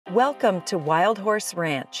Welcome to Wildhorse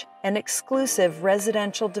Ranch, an exclusive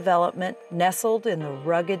residential development nestled in the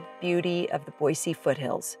rugged beauty of the Boise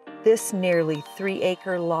foothills. This nearly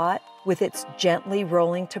 3-acre lot, with its gently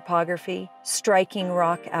rolling topography, striking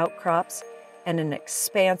rock outcrops, and an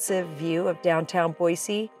expansive view of downtown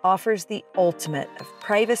Boise, offers the ultimate of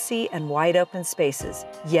privacy and wide open spaces,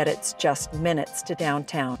 yet it's just minutes to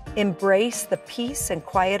downtown. Embrace the peace and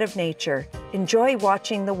quiet of nature. Enjoy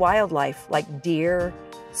watching the wildlife like deer,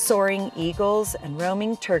 soaring eagles, and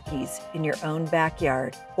roaming turkeys in your own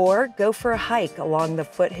backyard. Or go for a hike along the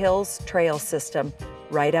foothills trail system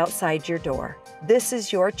right outside your door. This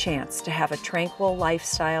is your chance to have a tranquil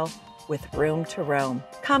lifestyle with room to roam.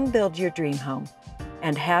 Come build your dream home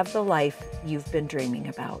and have the life you've been dreaming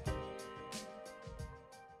about.